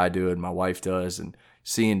just like I do and my wife does. And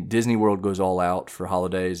seeing Disney World goes all out for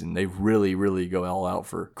holidays, and they really, really go all out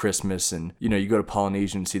for Christmas. And, you go to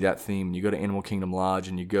Polynesian and see that theme, and you go to Animal Kingdom Lodge,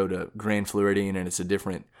 and you go to Grand Floridian, and it's a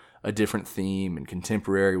different theme, and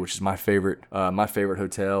Contemporary, which is my favorite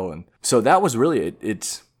hotel. And so that was really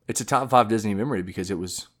it's a top 5 Disney memory because it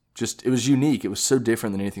was unique. It was so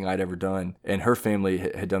different than anything I'd ever done, and her family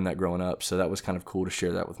had done that growing up, so that was kind of cool to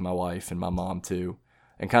share that with my wife and my mom too,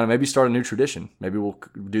 and kind of maybe start a new tradition. Maybe we'll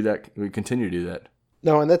do that. We continue to do that.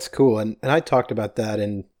 No, and that's cool. And I talked about that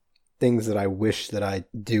in things that I wish that I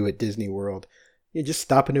do at Disney World. Just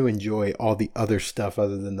stopping to enjoy all the other stuff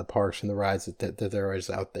other than the parks and the rides that there is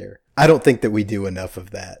out there. I don't think that we do enough of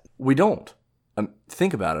that. We don't.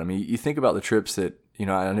 Think about it. I mean, you think about the trips that, I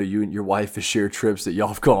know you and your wife have shared trips that y'all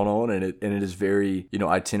have gone on, and it is very,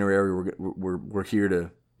 itinerary. We're here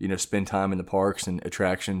to, spend time in the parks and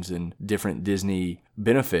attractions and different Disney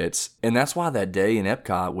benefits. And that's why that day in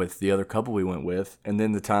Epcot with the other couple we went with, and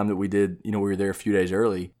then the time that we did, we were there a few days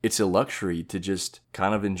early, it's a luxury to just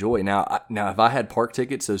kind of enjoy. Now, if I had park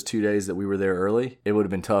tickets those 2 days that we were there early, it would have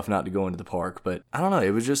been tough not to go into the park. But I don't know. It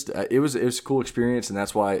was just, it was a cool experience, and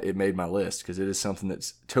that's why it made my list, because it is something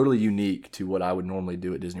that's totally unique to what I would normally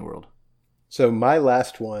do at Disney World. So my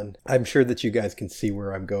last one, I'm sure that you guys can see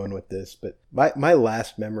where I'm going with this, but my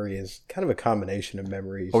last memory is kind of a combination of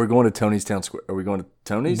memories. Are we going to Tony's Town Square? Are we going to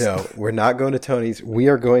Tony's? No, we're not going to Tony's. We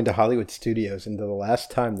are going to Hollywood Studios, and the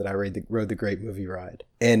last time that I rode the Great Movie Ride.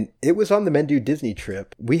 And it was on the Men Do Disney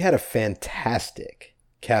trip. We had a fantastic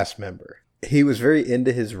cast member. He was very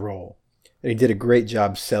into his role, and he did a great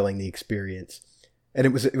job selling the experience. And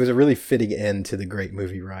it was a really fitting end to the Great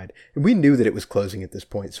Movie Ride. And we knew that it was closing at this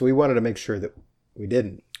point, so we wanted to make sure that we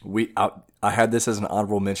didn't. I had this as an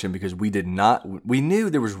honorable mention because we knew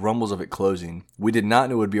there was rumbles of it closing. We did not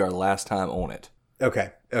know it would be our last time on it.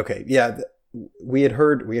 Okay. Yeah, we had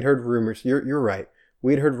heard rumors. You're right.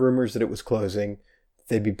 We had heard rumors that it was closing.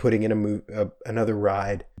 They'd be putting in another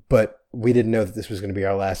ride, but we didn't know that this was going to be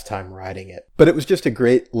our last time riding it. But it was just a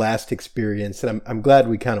great last experience, and I'm glad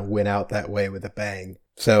we kind of went out that way with a bang.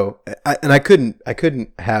 So, I couldn't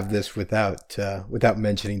have this without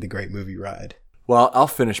mentioning the Great Movie Ride. Well, I'll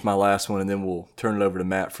finish my last one, and then we'll turn it over to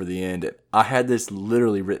Matt for the end. I had this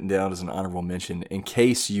literally written down as an honorable mention in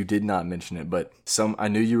case you did not mention it, but I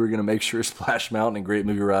knew you were going to make sure Splash Mountain and Great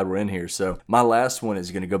Movie Ride were in here. So my last one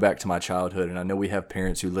is going to go back to my childhood, and I know we have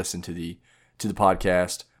parents who listen to the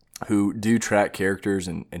podcast who do track characters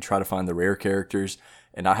and try to find the rare characters.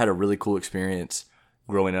 And I had a really cool experience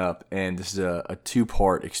growing up, and this is a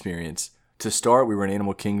two-part experience. To start, we were in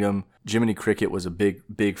Animal Kingdom. Jiminy Cricket was a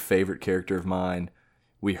big favorite character of mine.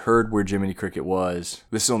 We heard where Jiminy Cricket was.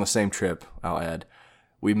 This is on the same trip, I'll add.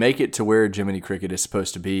 We make it to where Jiminy Cricket is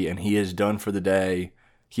supposed to be, and he is done for the day.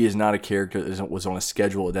 He is not a character that was on a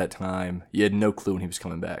schedule at that time. You had no clue when he was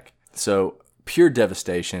coming back. So pure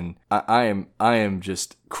devastation. I am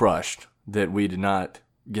just crushed that we did not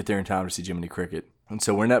get there in time to see Jiminy Cricket. And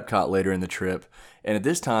so we're in Epcot later in the trip. And at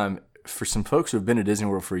this time, for some folks who have been to Disney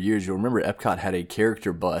World for years, you'll remember Epcot had a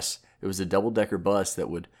character bus. It was a double-decker bus that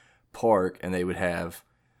would park, and they would have,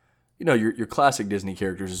 your classic Disney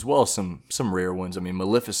characters as well as some rare ones. I mean,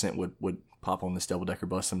 Maleficent would pop on this double-decker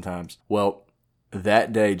bus sometimes. Well,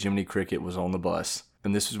 that day, Jiminy Cricket was on the bus.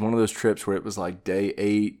 And this was one of those trips where it was like day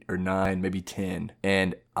 8 or 9, maybe 10.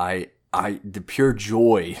 And the pure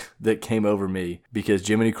joy that came over me because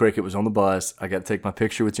Jiminy Cricket was on the bus. I got to take my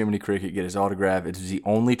picture with Jiminy Cricket, get his autograph. It was the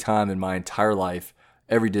only time in my entire life,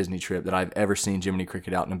 every Disney trip, that I've ever seen Jiminy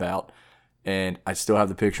Cricket out and about. And I still have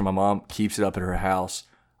the picture. My mom keeps it up at her house.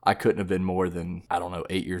 I couldn't have been more than,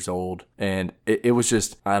 8 years old. And it was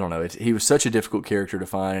just, he was such a difficult character to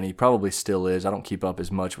find, and he probably still is. I don't keep up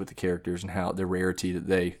as much with the characters and how the rarity that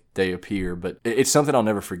they appear, but it's something I'll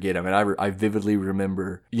never forget. I mean, I vividly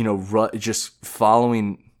remember, just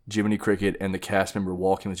following Jiminy Cricket and the cast member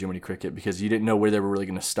walking with Jiminy Cricket because you didn't know where they were really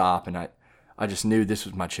going to stop, and I just knew this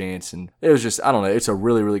was my chance. And it was just, it's a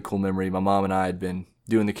really, really cool memory. My mom and I had been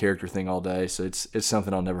doing the character thing all day, so it's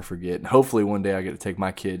something I'll never forget. And hopefully one day I get to take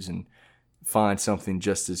my kids and find something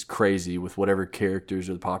just as crazy with whatever characters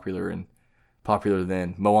are popular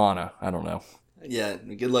than Moana. I don't know. Yeah,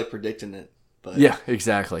 good luck predicting it. But yeah,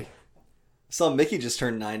 exactly. I saw Mickey just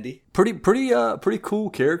turned 90. Pretty cool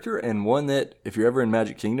character, and one that if you're ever in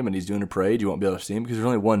Magic Kingdom and he's doing a parade, you won't be able to see him because there's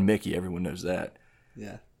only one Mickey. Everyone knows that.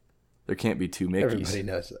 Yeah. There can't be two Mickeys. Everybody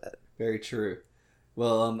knows that. Very true.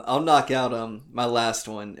 Well, I'll knock out my last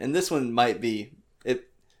one, and this one might be it.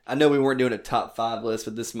 I know we weren't doing a top 5 list,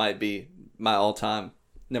 but this might be my all-time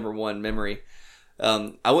number one memory.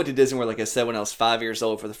 I went to Disney World, like I said, when I was 5 years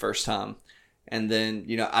old for the first time, and then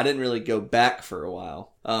I didn't really go back for a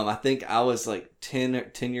while. I think I was like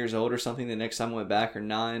 10 years old or something the next time I went back, or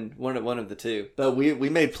 9, one of the two. But we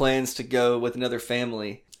made plans to go with another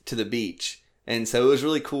family to the beach. And so it was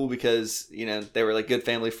really cool because, they were like good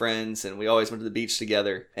family friends, and we always went to the beach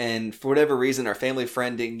together. And for whatever reason, our family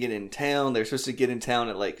friend didn't get in town. They were supposed to get in town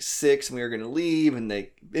at like 6, and we were going to leave, and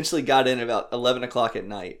they eventually got in about 11 o'clock at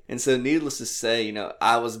night. And so needless to say,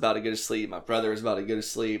 I was about to go to sleep. My brother was about to go to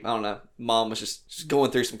sleep. I don't know. Mom was just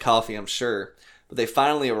going through some coffee, I'm sure. But they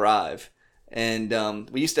finally arrive. And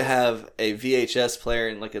we used to have a VHS player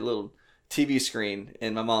and like a little TV screen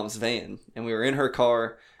in my mom's van. And we were in her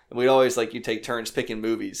car, and we'd always you take turns picking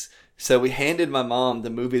movies. So we handed my mom the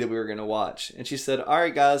movie that we were going to watch. And she said, all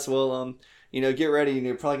right, guys, well, get ready.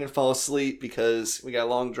 You're probably going to fall asleep because we got a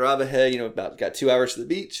long drive ahead. Got 2 hours to the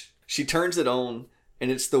beach. She turns it on, and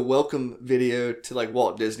it's the welcome video to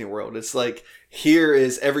Walt Disney World. It's here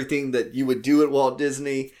is everything that you would do at Walt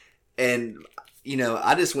Disney. And,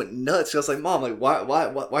 I just went nuts. I was like, Mom, why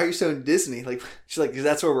are you so in Disney? She's like, 'cause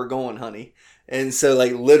that's where we're going, honey. And so,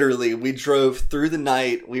 literally, we drove through the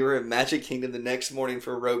night. We were at Magic Kingdom the next morning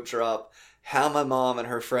for a rope drop. How my mom and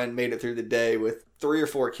her friend made it through the day with 3 or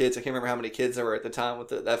 4 kids. I can't remember how many kids there were at the time with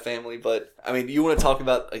that family. But, you want to talk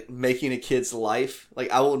about making a kid's life?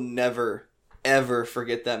 I will never, ever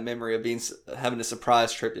forget that memory of having a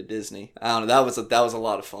surprise trip to Disney. I don't know. That was a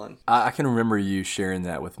lot of fun. I can remember you sharing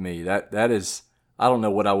that with me. That is, I don't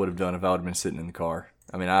know what I would have done if I would have been sitting in the car.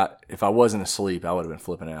 If I wasn't asleep, I would have been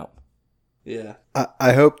flipping out. Yeah.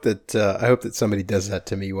 I hope that somebody does that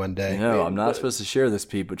to me one day. No, I'm not supposed to share this,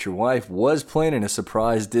 Pete, but your wife was planning a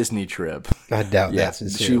surprise Disney trip. I doubt that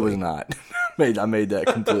sincerely. She was not. I made that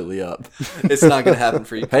completely up. It's not going to happen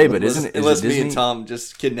for you. Hey, but unless me and Tom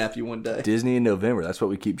just kidnap you one day. Disney in November. That's what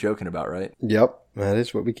we keep joking about, right? Yep. That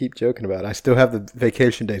is what we keep joking about. I still have the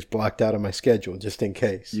vacation days blocked out on my schedule just in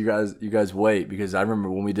case. You guys wait, because I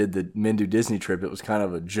remember when we did the Mindu Disney trip, it was kind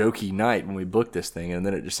of a jokey night when we booked this thing, and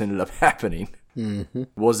then it just ended up happening. Mm-hmm.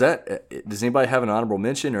 Does anybody have an honorable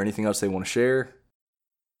mention or anything else they want to share?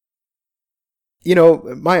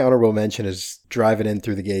 My honorable mention is driving in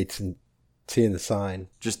through the gates and seeing the sign.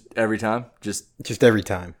 Just every time? Just every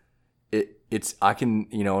time.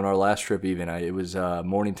 On our last trip even, it was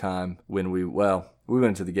morning time when we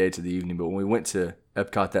went to the gates of the evening, but when we went to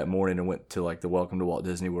Epcot that morning and went to the Welcome to Walt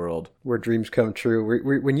Disney World. Where dreams come true.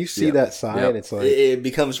 When you see that sign, it's it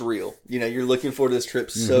becomes real. You're looking forward to this trip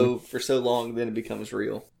for so long, then it becomes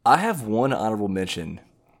real. I have one honorable mention,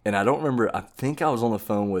 and I don't remember. I think I was on the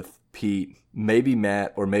phone with Pete, maybe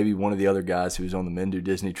Matt, or maybe one of the other guys who was on the Mindu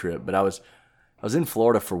Disney trip, but I was in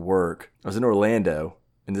Florida for work. I was in Orlando,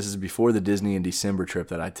 and this is before the Disney in December trip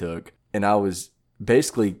that I took, and I was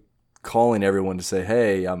basically calling everyone to say,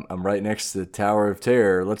 hey, I'm right next to the Tower of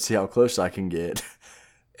Terror. Let's see how close I can get.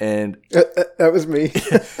 And that was me.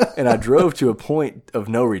 And I drove to a point of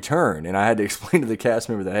no return, and I had to explain to the cast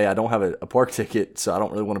member that, hey, I don't have a park ticket, so I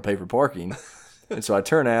don't really want to pay for parking. And so I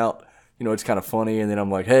turn out, it's kind of funny, and then I'm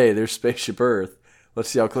like, hey, there's Spaceship Earth. Let's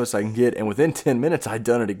see how close I can get. And within 10 minutes, I'd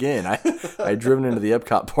done it again. I had driven into the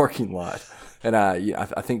Epcot parking lot. And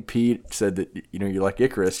I think Pete said that, you're like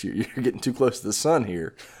Icarus. You're getting too close to the sun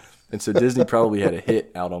here. And so Disney probably had a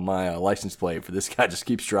hit out on my license plate for this guy just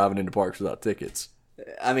keeps driving into parks without tickets.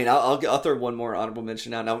 I'll throw one more honorable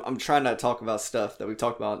mention out. Now, I'm trying not to talk about stuff that we've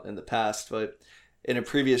talked about in the past, but in a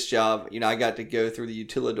previous job, I got to go through the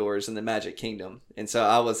Utilidors in the Magic Kingdom. And so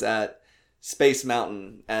I was at Space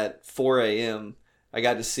Mountain at 4 a.m. I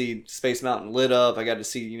got to see Space Mountain lit up. I got to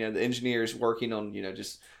see, the engineers working on,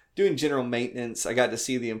 just doing general maintenance. I got to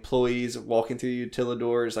see the employees walking through the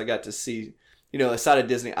Utilidors. I got to see, a side of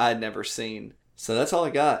Disney I had never seen. So that's all I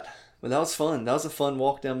got. But that was fun. That was a fun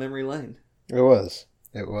walk down memory lane. It was.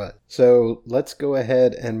 So let's go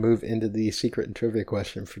ahead and move into the secret and trivia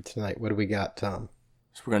question for tonight. What do we got, Tom?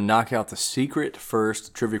 So we're going to knock out the secret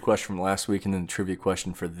first, trivia question from last week, and then the trivia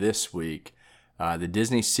question for this week. The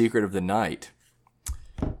Disney secret of the night.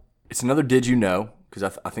 It's another Did You Know?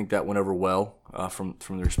 Because I think that went over well from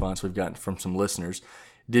the response we've gotten from some listeners.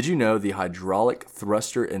 Did you know the hydraulic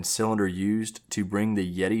thruster and cylinder used to bring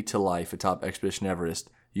the Yeti to life atop Expedition Everest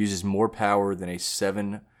uses more power than a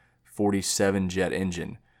 747 jet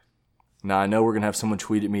engine? Now, I know we're going to have someone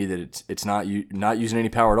tweet at me that it's not using any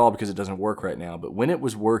power at all because it doesn't work right now. But when it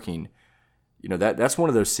was working, that's one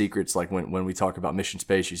of those secrets, like when we talk about mission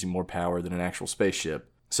space using more power than an actual spaceship.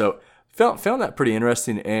 So found that pretty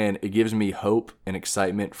interesting, and it gives me hope and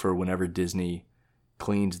excitement for whenever Disney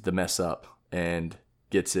cleans the mess up and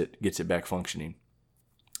gets it back functioning.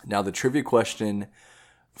 Now, the trivia question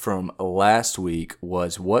from last week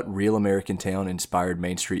was, what real American town inspired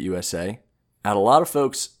Main Street USA? Now, a lot of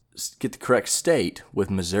folks get the correct state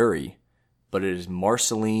with Missouri, but it is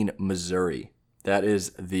Marceline, Missouri. That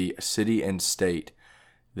is the city and state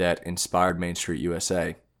that inspired Main Street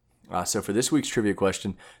USA. So for this week's trivia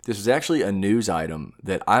question, this was actually a news item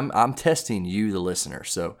that I'm testing you, the listener.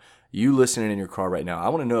 So you listening in your car right now, I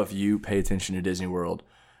want to know if you pay attention to Disney World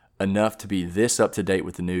enough to be this up to date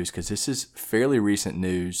with the news, because this is fairly recent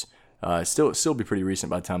news. Still be pretty recent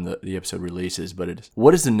by the time the episode releases, but it is.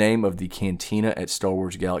 What is the name of the cantina at Star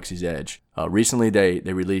Wars Galaxy's Edge? Recently,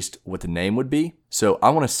 they released what the name would be. So I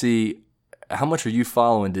want to see how much are you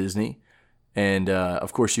following Disney? And,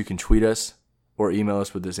 of course, you can tweet us or email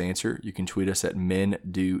us with this answer. You can tweet us at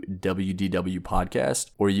mendowdw podcast,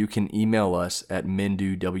 or you can email us at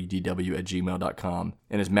mendowdw@gmail.com.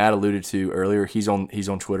 And as Matt alluded to earlier, he's on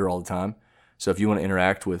Twitter all the time. So if you want to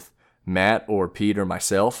interact with Matt or Pete or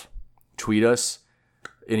myself, tweet us.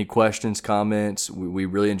 Any questions, comments. We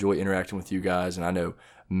really enjoy interacting with you guys. And I know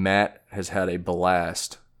Matt has had a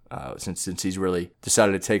blast since he's really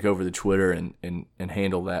decided to take over the Twitter and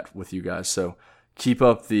handle that with you guys. So keep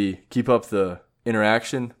up the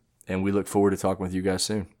interaction, and we look forward to talking with you guys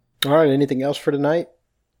soon. All right. Anything else for tonight?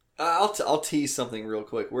 I'll tease something real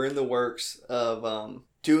quick. We're in the works of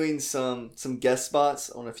doing some guest spots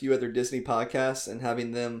on a few other Disney podcasts and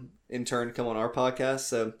having them in turn come on our podcast.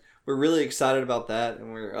 So we're really excited about that,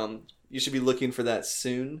 and we're you should be looking for that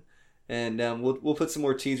soon. And we'll put some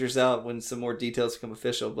more teasers out when some more details become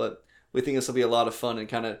official. But we think this will be a lot of fun and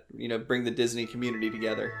kind of bring the Disney community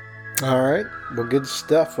together. All right. Well, good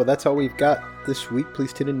stuff. Well, that's all we've got this week.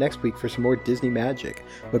 Please tune in next week for some more Disney magic.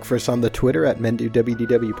 Look for us on the Twitter at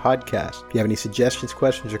MenDoWDW Podcast. If you have any suggestions,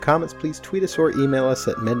 questions, or comments, please tweet us or email us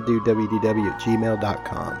at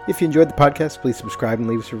mendowdw@gmail.com. If you enjoyed the podcast, please subscribe and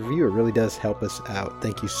leave us a review. It really does help us out.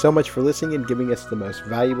 Thank you so much for listening and giving us the most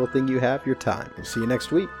valuable thing you have, your time. We'll see you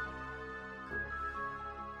next week.